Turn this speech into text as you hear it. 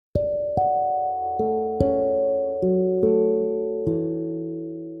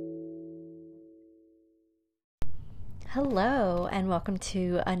Hello, and welcome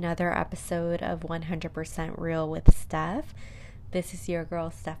to another episode of 100% Real with Steph. This is your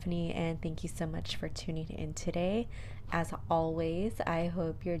girl Stephanie, and thank you so much for tuning in today. As always, I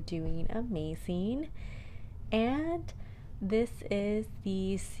hope you're doing amazing. And this is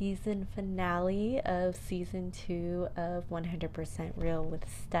the season finale of season 2 of 100% Real with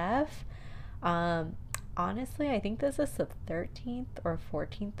Steph. Honestly, I think this is the 13th or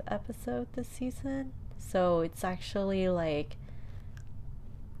 14th episode this season. So it's actually like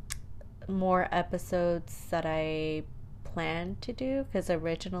more episodes that I planned to do, because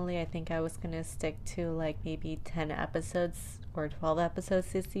originally I think I was going to stick to like maybe 10 episodes or 12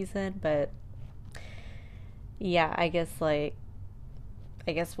 episodes this season, but yeah, I guess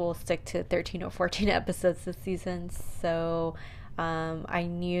we'll stick to 13 or 14 episodes this season. So I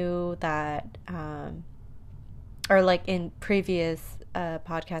knew that or like in previous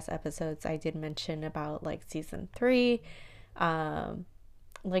podcast episodes, I did mention about like season 3. I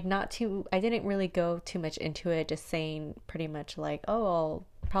didn't really go too much into it, just saying pretty much like, oh, I'll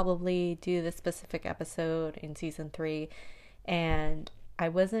probably do this specific episode in season 3. And I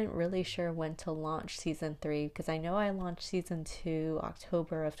wasn't really sure when to launch season 3, because I know I launched season 2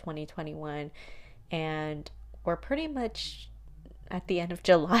 October of 2021, and we're pretty much at the end of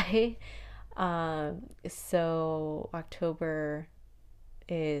July. So October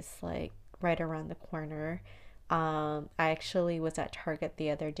is like right around the corner. I actually was at Target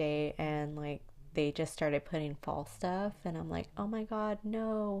the other day, and like they just started putting fall stuff, and I'm like, oh my god,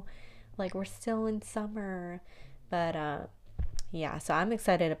 no, like we're still in summer. But yeah, so I'm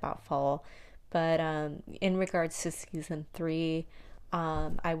excited about fall. But in regards to season 3,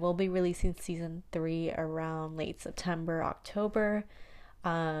 I will be releasing season 3 around late September, October.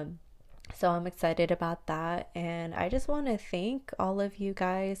 So I'm excited about that, and I just want to thank all of you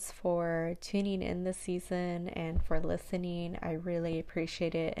guys for tuning in this season and for listening. I really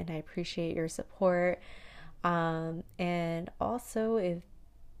appreciate it, and I appreciate your support. And also, if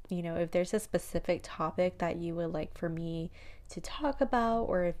there's a specific topic that you would like for me to talk about,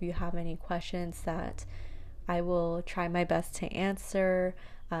 or if you have any questions that I will try my best to answer,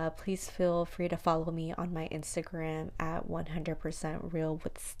 please feel free to follow me on my Instagram at 100% Real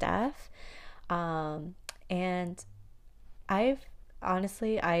with Steph. And I've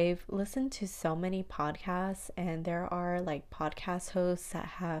listened to so many podcasts, and there are like podcast hosts that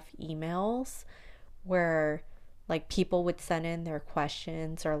have emails where like people would send in their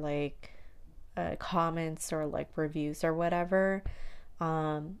questions or like comments or like reviews or whatever.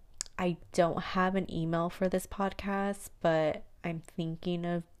 I don't have an email for this podcast, but I'm thinking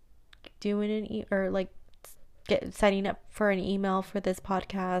of doing setting up for an email for this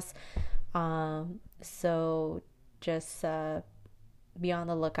podcast. So just be on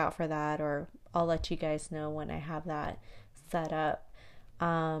the lookout for that, or I'll let you guys know when I have that set up.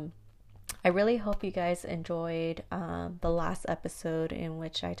 I really hope you guys enjoyed the last episode, in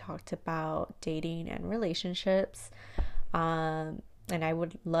which I talked about dating and relationships. And I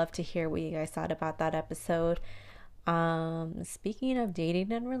would love to hear what you guys thought about that episode. Speaking of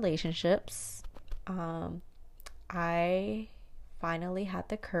dating and relationships, I finally had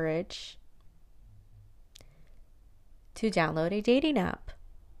the courage to download a dating app.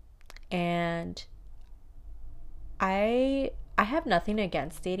 And I have nothing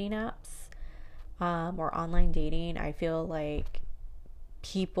against dating apps or online dating. I feel like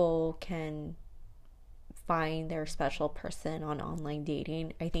people can find their special person on online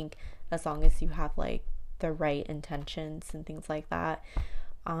dating. I think as long as you have like the right intentions and things like that.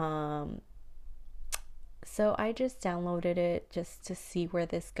 So I just downloaded it just to see where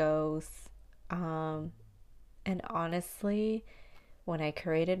this goes. And honestly, when I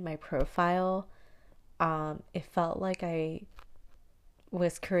created my profile, it felt like I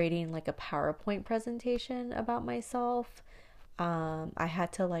was creating like a PowerPoint presentation about myself. I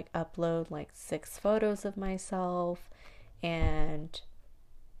had to like upload like 6 photos of myself, and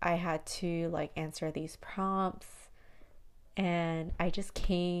I had to like answer these prompts, and I just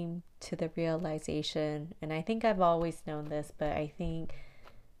came to the realization, and I think I've always known this, but I think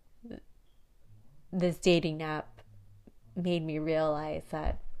this dating app made me realize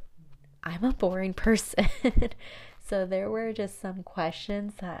that I'm a boring person. So there were just some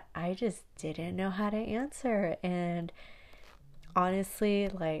questions that I just didn't know how to answer. And honestly,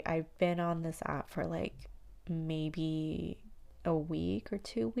 like I've been on this app for like maybe a week or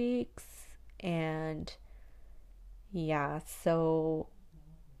 2 weeks, and yeah, so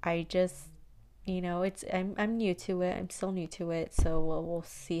I just, I'm new to it. I'm still new to it, so we'll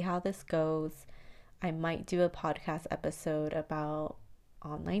see how this goes. I might do a podcast episode about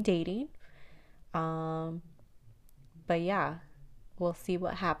online dating. but yeah, we'll see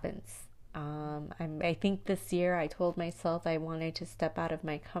what happens. I think this year I told myself I wanted to step out of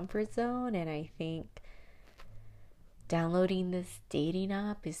my comfort zone, and I think downloading this dating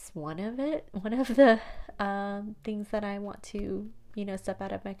app is one of the things that I want to, step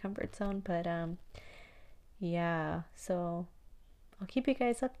out of my comfort zone. But yeah, so I'll keep you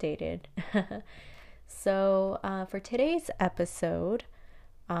guys updated. So for today's episode,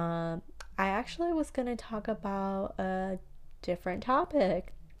 I actually was going to talk about a different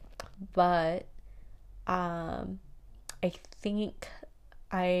topic, but I think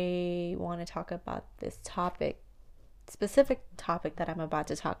I want to talk about this specific topic that I'm about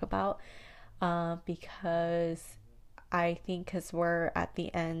to talk about, because I think because we're at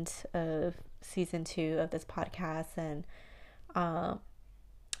the end of season 2 of this podcast, and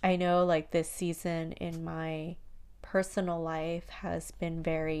I know like this season in my personal life has been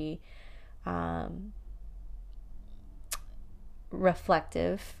very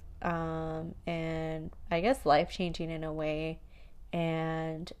reflective, and I guess life changing in a way.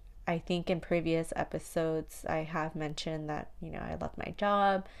 And I think in previous episodes I have mentioned that, I left my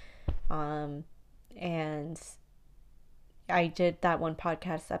job, and I did that one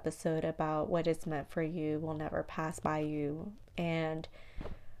podcast episode about what is meant for you will never pass by you. And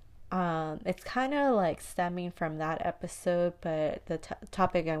it's kind of like stemming from that episode, but the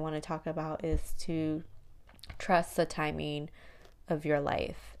topic I want to talk about is to trust the timing of your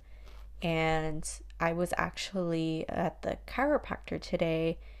life. And I was actually at the chiropractor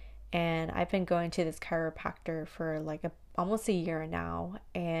today, and I've been going to this chiropractor for like almost a year now,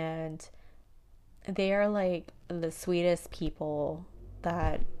 and they are like the sweetest people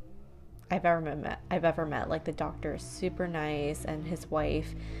that I've ever met. Like the doctor is super nice, and his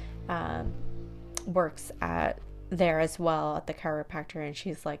wife works there as well at the chiropractor, and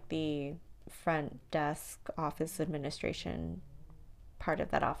she's like the front desk office administration part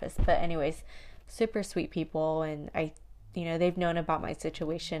of that office. But anyways, super sweet people, and they've known about my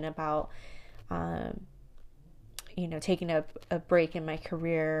situation about taking a break in my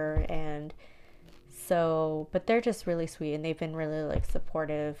career, and so, but they're just really sweet, and they've been really like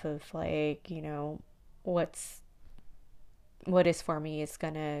supportive of like, what is for me is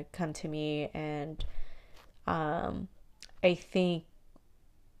gonna come to me. And I think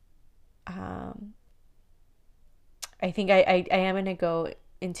I am gonna go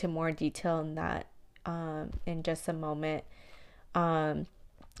into more detail in that in just a moment.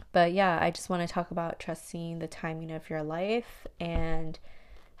 But yeah, I just want to talk about trusting the timing of your life, and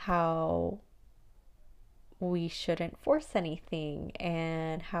how we shouldn't force anything,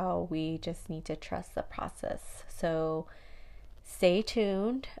 and how we just need to trust the process. So stay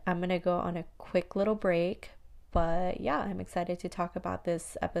tuned. I'm going to go on a quick little break, but yeah, I'm excited to talk about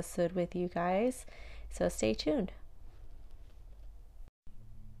this episode with you guys. So stay tuned.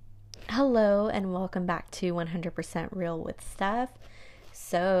 Hello, and welcome back to 100% Real with Steph.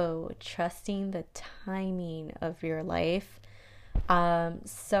 So, trusting the timing of your life.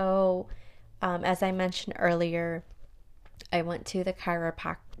 As I mentioned earlier, I went to the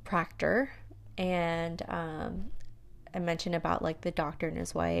chiropractor, and I mentioned about like the doctor and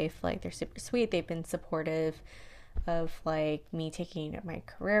his wife. Like, they're super sweet. They've been supportive of like me taking my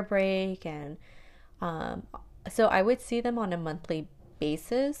career break, and so I would see them on a monthly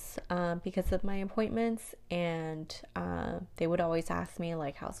basis because of my appointments, and they would always ask me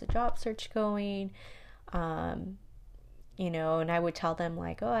like, how's the job search going, and I would tell them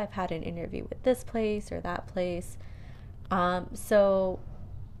like, oh, I've had an interview with this place or that place. So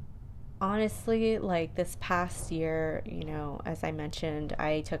honestly, like this past year, as I mentioned,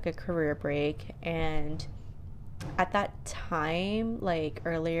 I took a career break, and at that time, like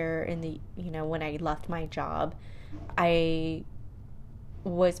earlier in the, when I left my job, I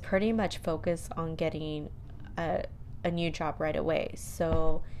was pretty much focused on getting a new job right away.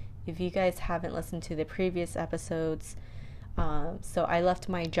 So if you guys haven't listened to the previous episodes, so I left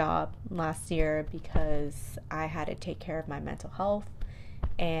my job last year because I had to take care of my mental health,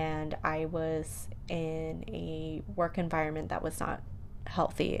 and I was in a work environment that was not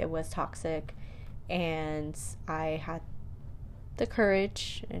healthy. It was toxic, and I had the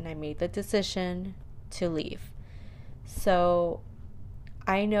courage, and I made the decision to leave. So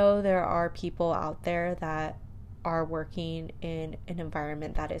I know there are people out there that are working in an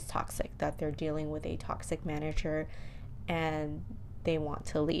environment that is toxic, that they're dealing with a toxic manager, and they want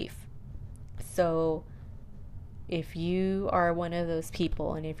to leave. So if you are one of those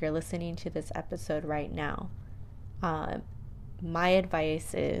people, and if you're listening to this episode right now, my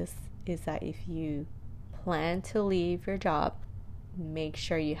advice is that if you plan to leave your job, make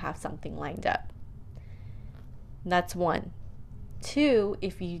sure you have something lined up. That's one. Two,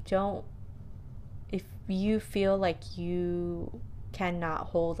 if you feel like you cannot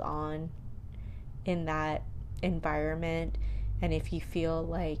hold on in that environment, and if you feel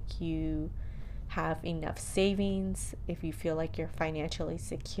like you have enough savings, if you feel like you're financially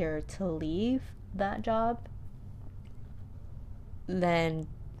secure to leave that job, then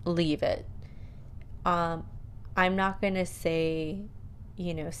leave it. Um, I'm not gonna say,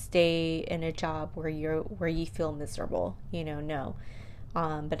 stay in a job where you feel miserable. No.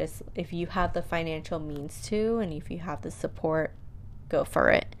 But if you have the financial means to, and if you have the support, go for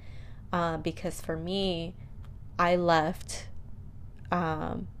it. Because for me, I left.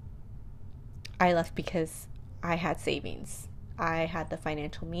 Um, I left because I had savings. I had the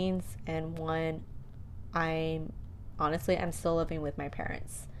financial means, and one, I'm I'm still living with my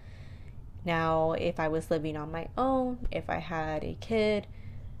parents. Now, if I was living on my own, if I had a kid,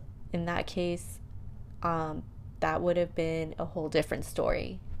 in that case, um, that would have been a whole different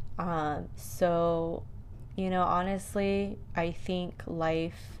story. So, honestly, I think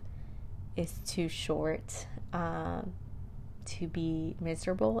life is too short to be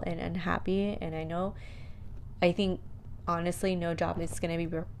miserable and unhappy. And I think, honestly, no job is going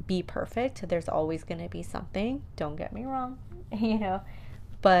to be perfect. There's always going to be something. Don't get me wrong,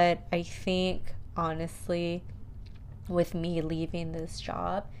 But I think, honestly, with me leaving this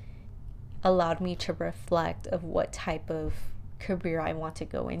job, allowed me to reflect of what type of career I want to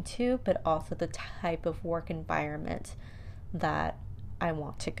go into, but also the type of work environment that I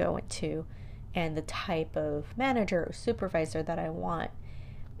want to go into, and the type of manager or supervisor that I want.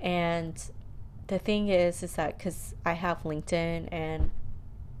 And the thing is that because I have LinkedIn and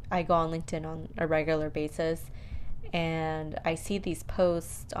I go on LinkedIn on a regular basis, and I see these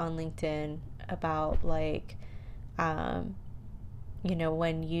posts on LinkedIn about like,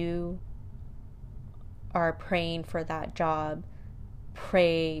 when you are praying for that job,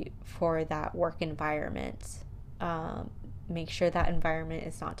 pray for that work environment. Make sure that environment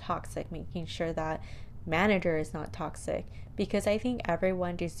is not toxic, making sure that manager is not toxic, because I think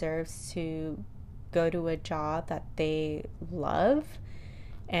everyone deserves to go to a job that they love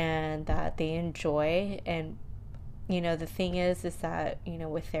and that they enjoy. And the thing is that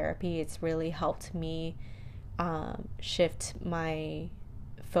with therapy, it's really helped me shift my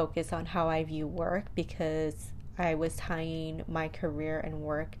focus on how I view work, because I was tying my career and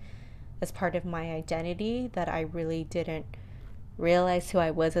work as part of my identity that I really didn't realize who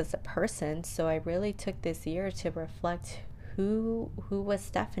I was as a person. So I really took this year to reflect who was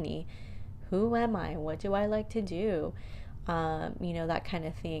Stephanie, who am I, what do I like to do, that kind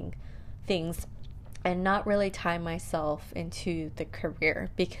of things, and not really tie myself into the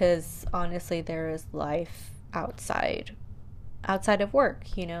career, because honestly there is life outside of work.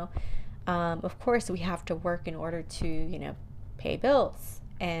 Of course we have to work in order to pay bills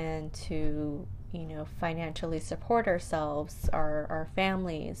and to financially support ourselves, our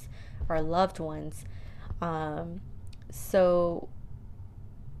families, our loved ones. So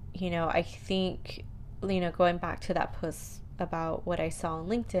I think going back to that post about what I saw on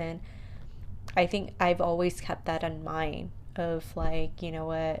LinkedIn, I think I've always kept that in mind of like,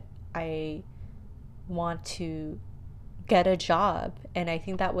 what, I want to get a job. And I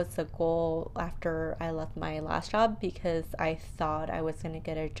think that was the goal after I left my last job, because I thought I was going to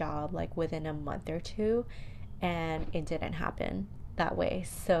get a job like within a month or two, and it didn't happen that way.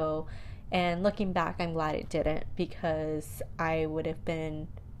 So, and looking back, I'm glad it didn't, because I would have been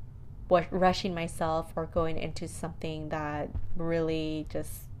rushing myself or going into something that really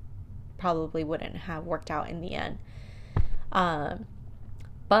just probably wouldn't have worked out in the end.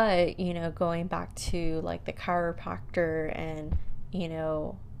 But, going back to like the chiropractor and,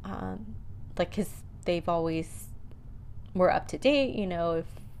 like, cause they've always were up to date, if,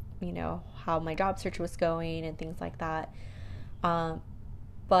 how my job search was going and things like that.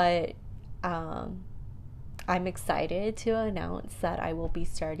 But, I'm excited to announce that I will be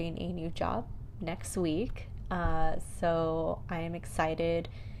starting a new job next week. So I am excited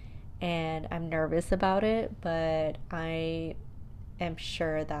and I'm nervous about it, but I am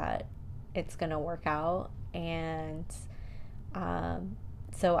sure that it's gonna work out. And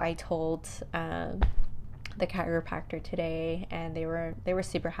so I told the chiropractor today, and they were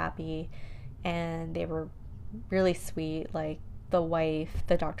super happy, and they were really sweet. Like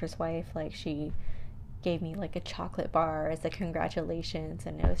the doctor's wife, like she gave me like a chocolate bar as a congratulations,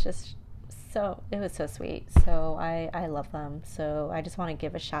 and it was so sweet. So I love them. So I just want to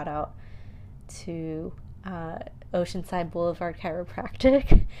give a shout out to Oceanside Boulevard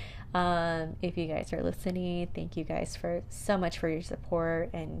Chiropractic. If you guys are listening, thank you guys so much for your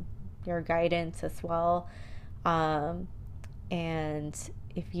support and your guidance as well. Um, and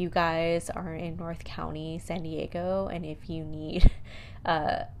if you guys are in North County, San Diego, and if you need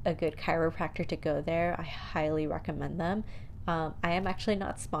a good chiropractor to go there, I highly recommend them. I am actually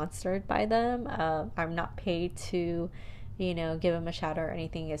not sponsored by them. I'm not paid to, give them a shout out or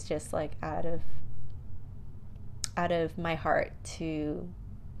anything. It's just like out of my heart to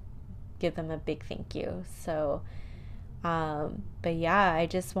give them a big thank you. So, but yeah, I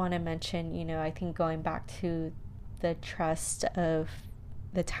just want to mention, I think going back to the trust of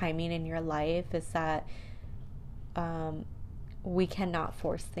the timing in your life is that um, we cannot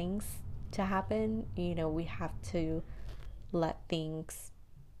force things to happen. We have to let things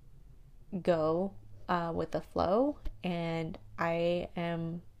go with the flow. And I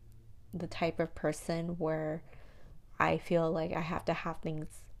am the type of person where I feel like I have to have things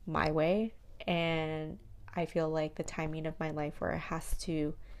my way. And I feel like the timing of my life where it has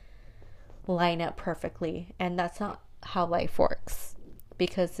to line up perfectly. And that's not how life works.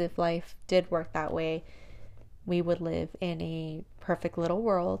 Because if life did work that way, we would live in a perfect little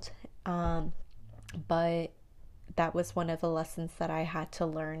world. But that was one of the lessons that I had to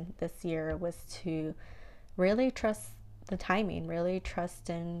learn this year, was to really trust the timing, really trust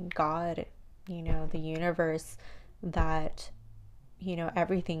in God, the universe, that,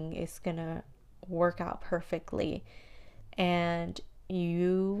 everything is going to work out perfectly. And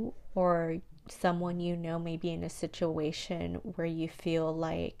you or someone may be in a situation where you feel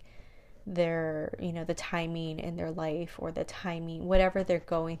like the timing in their life, or the timing, whatever they're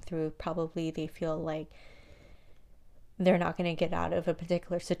going through, probably they feel like they're not going to get out of a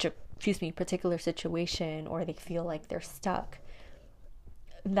particular situation, or they feel like they're stuck.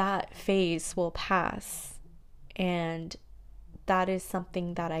 That phase will pass. And that is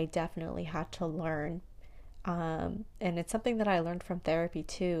something that I definitely had to learn. And it's something that I learned from therapy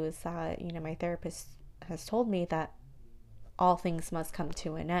too, is that, my therapist has told me that all things must come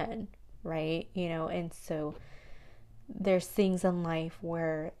to an end, right? And so there's things in life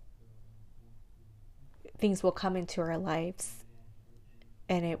where things will come into our lives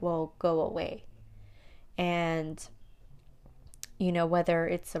and it will go away. And, whether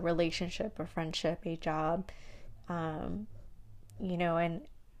it's a relationship, a friendship, a job, and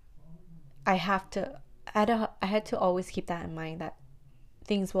I had to always keep that in mind, that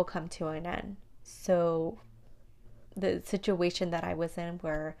things will come to an end. So the situation that I was in,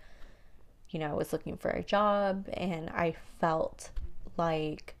 where, I was looking for a job and I felt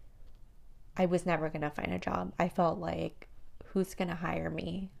like I was never going to find a job. I felt like, who's going to hire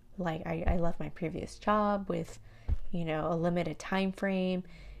me? Like, I left my previous job with, a limited time frame.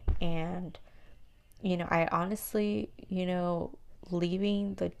 And, I honestly,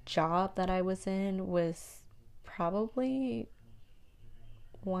 leaving the job that I was in was probably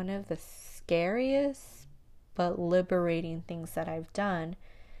one of the scariest but liberating things that I've done.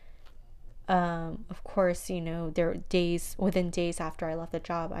 Of course, there were within days after I left the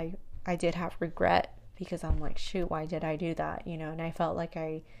job, I did have regret, because I'm like, shoot, why did I do that? And I felt like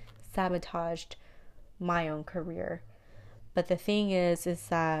I sabotaged my own career. But the thing is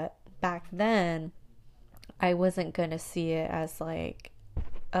that back then, I wasn't going to see it as like,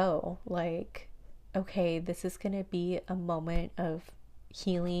 oh, like, okay, this is going to be a moment of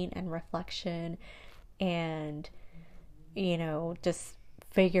healing and reflection, and, just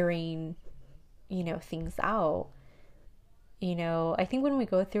figuring, things out. I think when we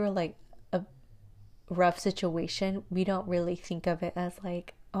go through like a rough situation, we don't really think of it as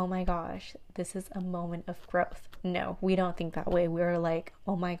like, oh my gosh, this is a moment of growth. No, we don't think that way. We're like,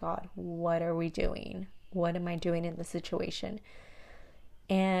 oh my God, what are we doing? What am I doing in this situation?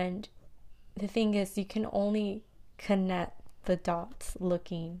 And the thing is, you can only connect the dots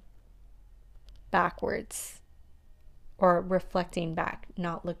looking backwards, or reflecting back,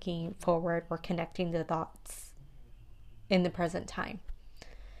 not looking forward, or connecting the dots in the present time.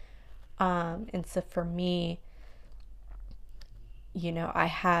 And so for me,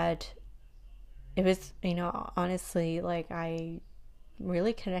 it was, honestly, like, I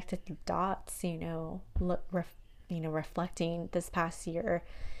really connected the dots, reflecting this past year.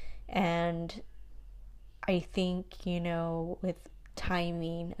 And I think, with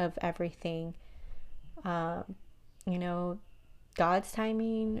timing of everything, you know, God's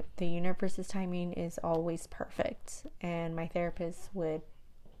timing, the universe's timing is always perfect. And my therapist would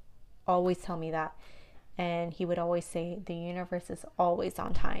always tell me that. And he would always say, the universe is always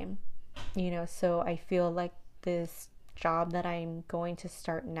on time. So I feel like this job that I'm going to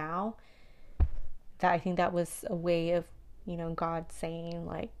start now, that I think that was a way of, God saying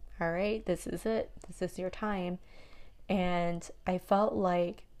like, all right, this is it. This is your time. And I felt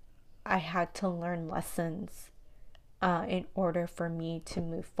like I had to learn lessons in order for me to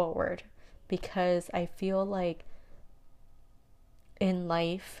move forward. Because I feel like in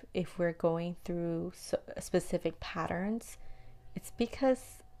life, if we're going through specific patterns, it's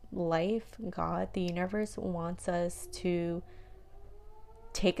because life, God, the universe wants us to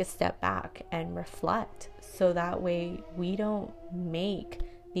take a step back and reflect, so that way we don't make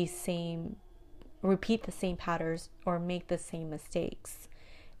these same repeat the same patterns or make the same mistakes.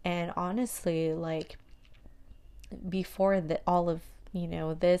 And honestly, like, before all of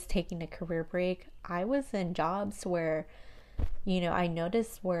this, taking a career break, I was in jobs where I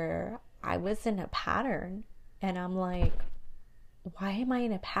noticed where I was in a pattern, and I'm like, why am I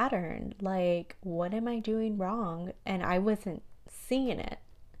in a pattern? Like, what am I doing wrong? And I wasn't seeing it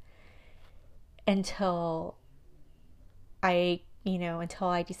until until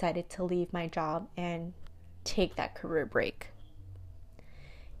I decided to leave my job and take that career break.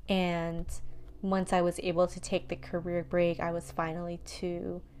 And once I was able to take the career break, I was able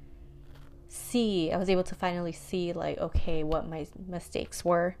to finally see, like, okay, what my mistakes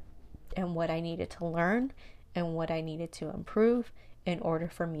were and what I needed to learn and what I needed to improve in order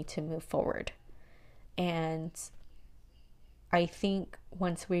for me to move forward. And I think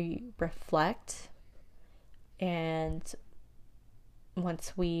once we reflect and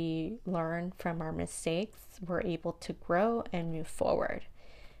once we learn from our mistakes, we're able to grow and move forward.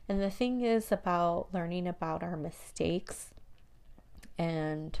 And the thing is about learning about our mistakes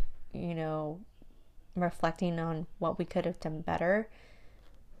and, reflecting on what we could have done better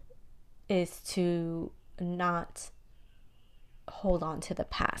is to not hold on to the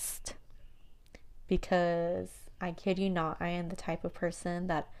past. Because I kid you not, I am the type of person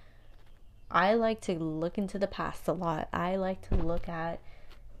that I like to look into the past a lot. I like to look at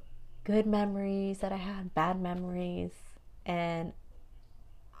good memories that I had, bad memories, and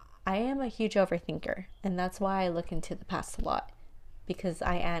I am a huge overthinker, and that's why I look into the past a lot, because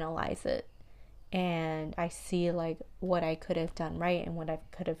I analyze it and I see, like, what I could have done right and what I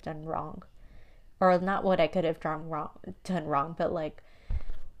could have done wrong. Or not what I could have done wrong, but like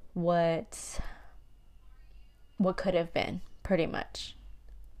what could have been, pretty much.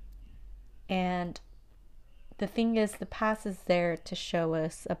 And the thing is, the past is there to show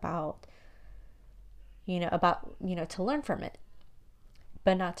us about to learn from it,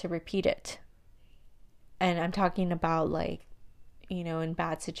 but not to repeat it. And I'm talking about, like, in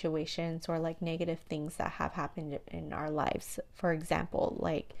bad situations or like negative things that have happened in our lives. For example,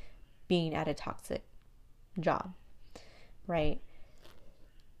 like being at a toxic job, right?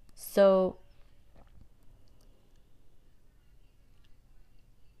 So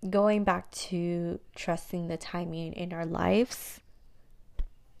going back to trusting the timing in our lives,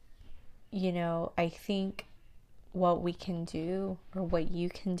 I think what we can do, or what you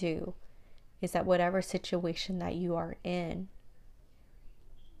can do, is that whatever situation that you are in,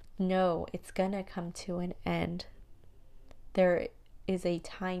 know it's gonna come to an end. There is a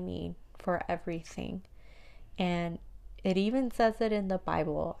timing for everything. And it even says it in the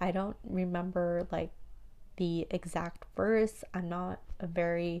Bible. I don't remember like the exact verse. I'm not a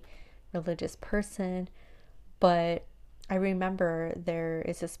very religious person, but I remember there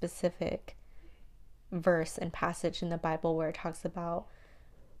is a specific verse and passage in the Bible where it talks about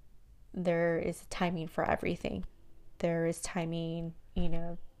there is a timing for everything. There is timing,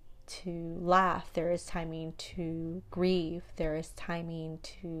 to laugh. There is timing to grieve. There is timing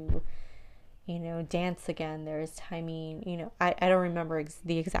to, dance again. There is timing, I don't remember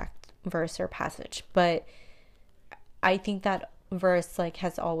the exact verse or passage, but I think that verse like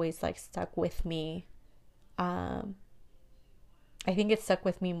has always like stuck with me. I think it stuck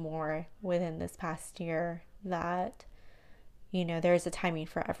with me more within this past year that, there's a timing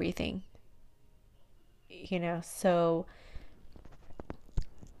for everything, so,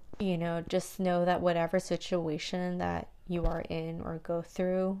 just know that whatever situation that you are in or go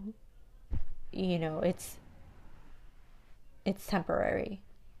through, it's temporary.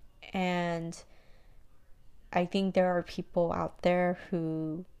 And I think there are people out there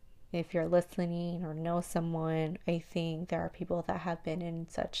who, if you're listening or know someone, I think there are people that have been in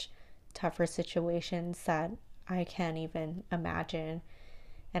such tougher situations that I can't even imagine.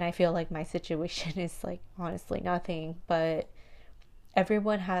 And I feel like my situation is like honestly nothing, but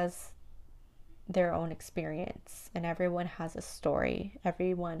everyone has their own experience and everyone has a story.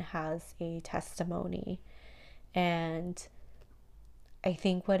 Everyone has a testimony. And I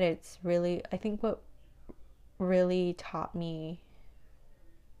think what really taught me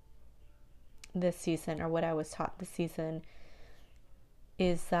this season, or what I was taught this season,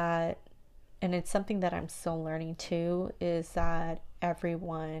 is that, and it's something that I'm still learning too, is that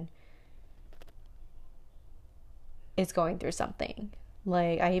everyone is going through something.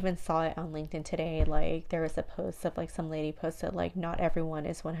 Like, I even saw it on LinkedIn today. Like, there was a post of like some lady posted, like, not everyone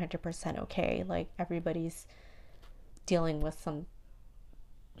is 100% okay. Like, everybody's dealing with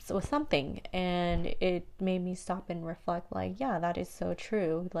something. And it made me stop and reflect, like, yeah, that is so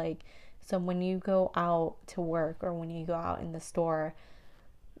true. Like, so when you go out to work or when you go out in the store,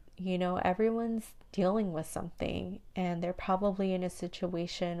 everyone's dealing with something, and they're probably in a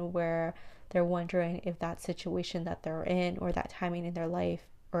situation where they're wondering if that situation that they're in, or that timing in their life,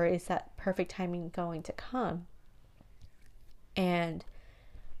 or is that perfect timing going to come. And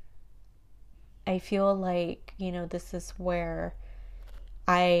I feel like, this is where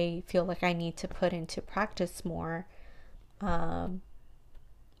I feel like I need to put into practice more. Um,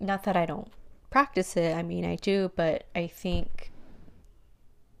 Not that I don't practice it, I mean, I do, but I think,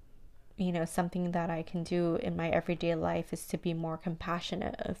 something that I can do in my everyday life is to be more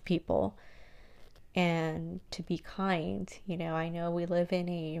compassionate of people and to be kind. I know we live in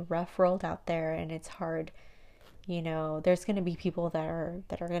a rough world out there, and it's hard. There's going to be people that are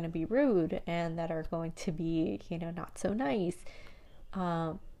going to be rude, and that are going to be, not so nice.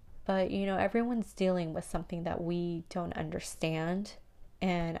 Um, but everyone's dealing with something that we don't understand,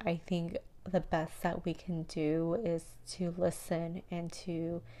 and I think the best that we can do is to listen and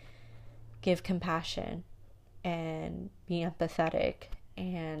to give compassion and be empathetic.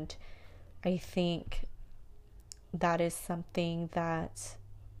 And I think that is something that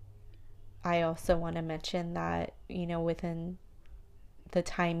I also want to mention, that, within the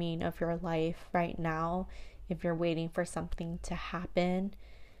timing of your life right now, if you're waiting for something to happen,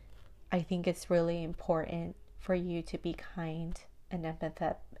 I think it's really important for you to be kind and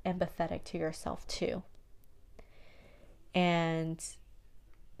empathetic to yourself too. And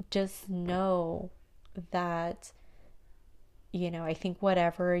just know that, I think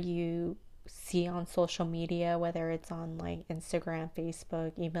whatever you see on social media, whether it's on like Instagram,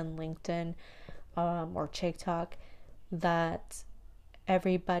 Facebook, even LinkedIn, or TikTok, that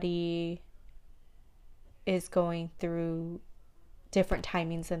everybody is going through different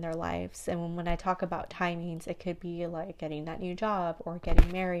timings in their lives. And when I talk about timings, it could be like getting that new job, or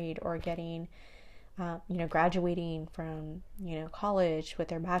getting married, or getting, graduating from, college with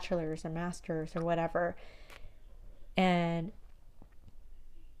their bachelor's or master's or whatever. And,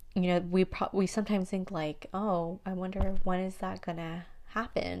 we sometimes think like, oh, I wonder, when is that gonna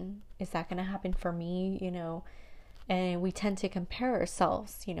happen? Is that gonna happen for me? And we tend to compare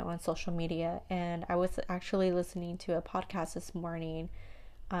ourselves, on social media. And I was actually listening to a podcast this morning,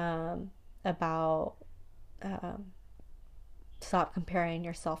 about, Stop Comparing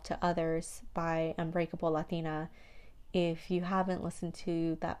Yourself to Others by Unbreakable Latina. If you haven't listened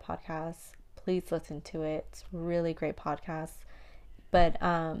to that podcast, please listen to it. It's a really great podcast. But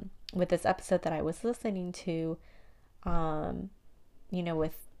with this episode that I was listening to,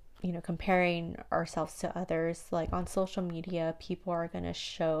 with comparing ourselves to others, like on social media, people are going to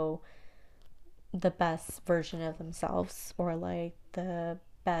show the best version of themselves, or like the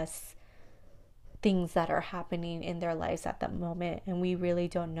best things that are happening in their lives at that moment, and we really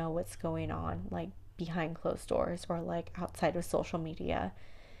don't know what's going on, like behind closed doors, or like outside of social media.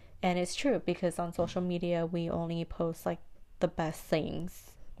 And it's true, because on social media we only post like the best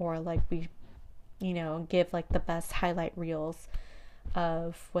things, or like we give like the best highlight reels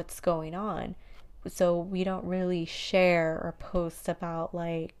of what's going on. So we don't really share or post about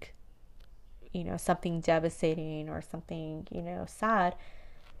like, something devastating or something, sad.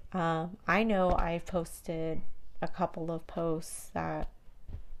 I know I've posted a couple of posts that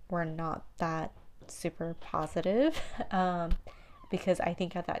were not that super positive, because I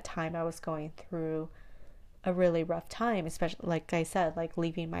think at that time I was going through a really rough time, especially, like I said, like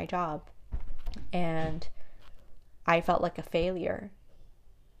leaving my job. And I felt like a failure.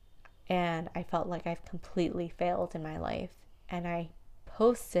 And I felt like I've completely failed in my life. And I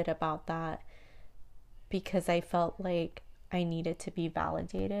posted about that because I felt like I needed to be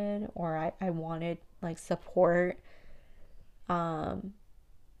validated, or I wanted like support. And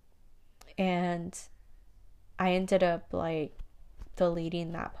I ended up like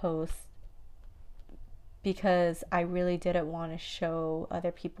deleting that post, because I really didn't want to show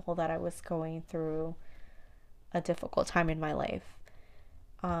other people that I was going through a difficult time in my life.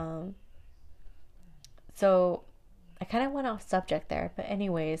 So I kind of went off subject there, but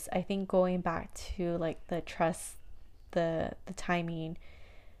anyways, I think going back to like the trust, the timing,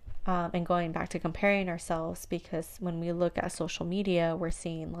 and going back to comparing ourselves, because when we look at social media, we're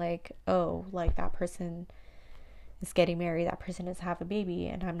seeing like, oh, like that person is getting married, that person is have a baby,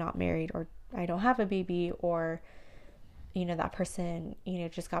 and I'm not married, or I don't have a baby, or that person,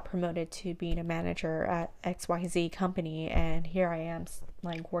 just got promoted to being a manager at XYZ company, and here I am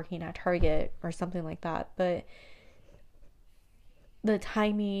like working at Target or something like that. But the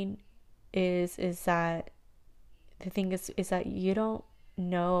timing is that the thing is that you don't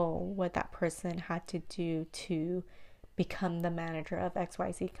know what that person had to do to become the manager of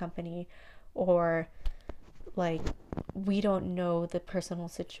XYZ company, or like we don't know the personal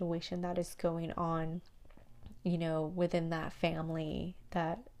situation that is going on, within that family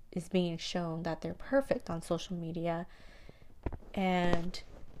that is being shown that they're perfect on social media. And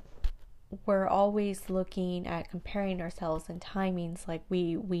we're always looking at comparing ourselves and timings. Like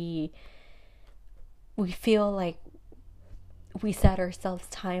we feel like we set ourselves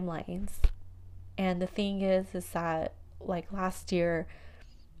timelines. And the thing is that like last year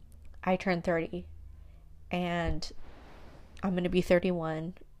I turned 30, and I'm going to be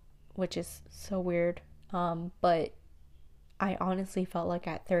 31, which is so weird. But I honestly felt like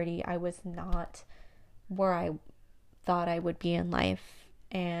at 30 I was not where I thought I would be in life.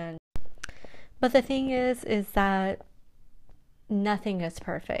 And but the thing is that nothing is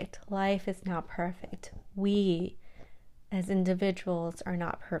perfect. Life is not perfect. We as individuals are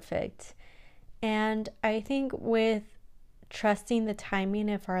not perfect. And I think with trusting the timing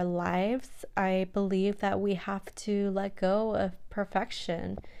of our lives, I believe that we have to let go of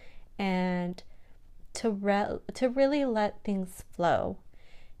perfection and to really let things flow.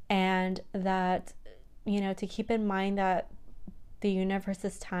 And that, to keep in mind that the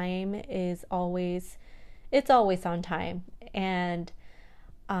universe's time is always, it's always on time. And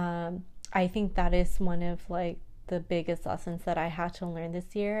I think that is one of like the biggest lessons that I had to learn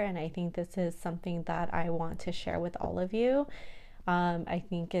this year. And I think this is something that I want to share with all of you. I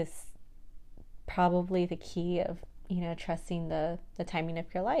think is probably the key of, trusting the timing of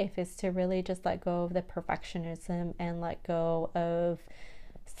your life, is to really just let go of the perfectionism and let go of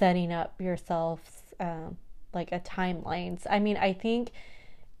setting up yourself like a timelines. I mean, I think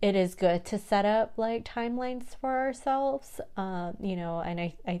it is good to set up like timelines for ourselves,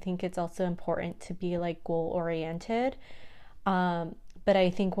 and I think it's also important to be like goal oriented. But I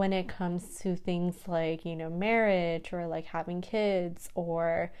think when it comes to things like, marriage or like having kids,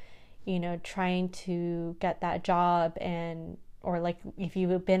 or, trying to get that job, and, or like if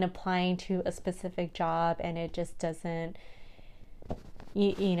you've been applying to a specific job and it just doesn't,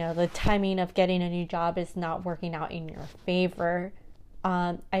 the timing of getting a new job is not working out in your favor.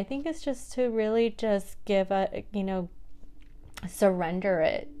 I think it's just to really just give surrender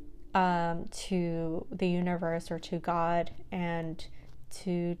it to the universe or to God, and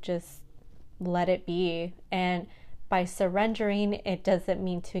to just let it be. And by surrendering, it doesn't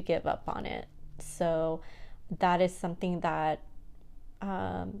mean to give up on it. So that is something that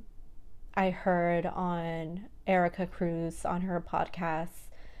I heard on Erica Cruz on her podcast,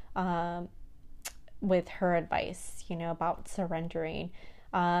 with her advice, about surrendering.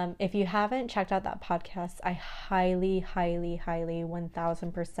 If you haven't checked out that podcast, I highly, highly, highly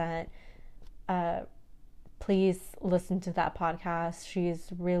 1000% please listen to that podcast. She's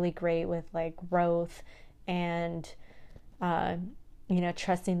really great with like growth and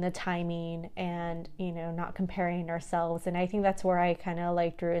trusting the timing, and not comparing ourselves. And I think that's where I kind of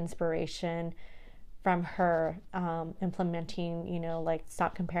like drew inspiration from her, implementing like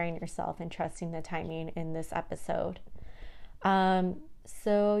stop comparing yourself and trusting the timing in this episode.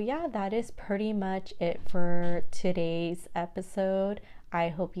 So yeah, that is pretty much it for today's episode. I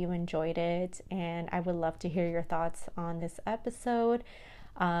hope you enjoyed it, and I would love to hear your thoughts on this episode.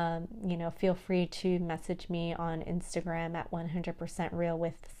 Feel free to message me on Instagram at 100% real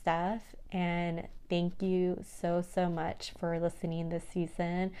with Steph. And thank you so much for listening this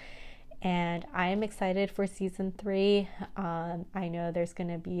season. And I'm excited for season 3. I know there's going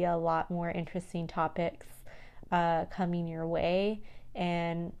to be a lot more interesting topics coming your way.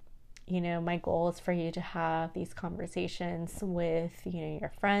 And, my goal is for you to have these conversations with,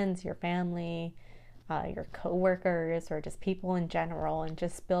 your friends, your family, your coworkers, or just people in general, and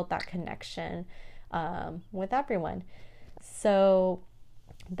just build that connection with everyone. So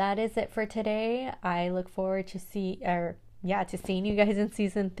that is it for today. I look forward to seeing you guys in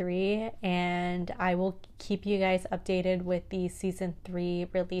season 3, and I will keep you guys updated with the season 3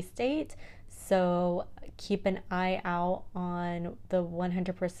 release date. So keep an eye out on the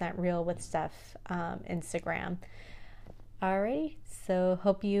 100% Real with Steph Instagram. Alrighty, so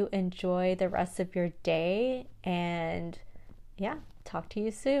hope you enjoy the rest of your day, and talk to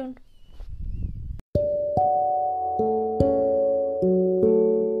you soon.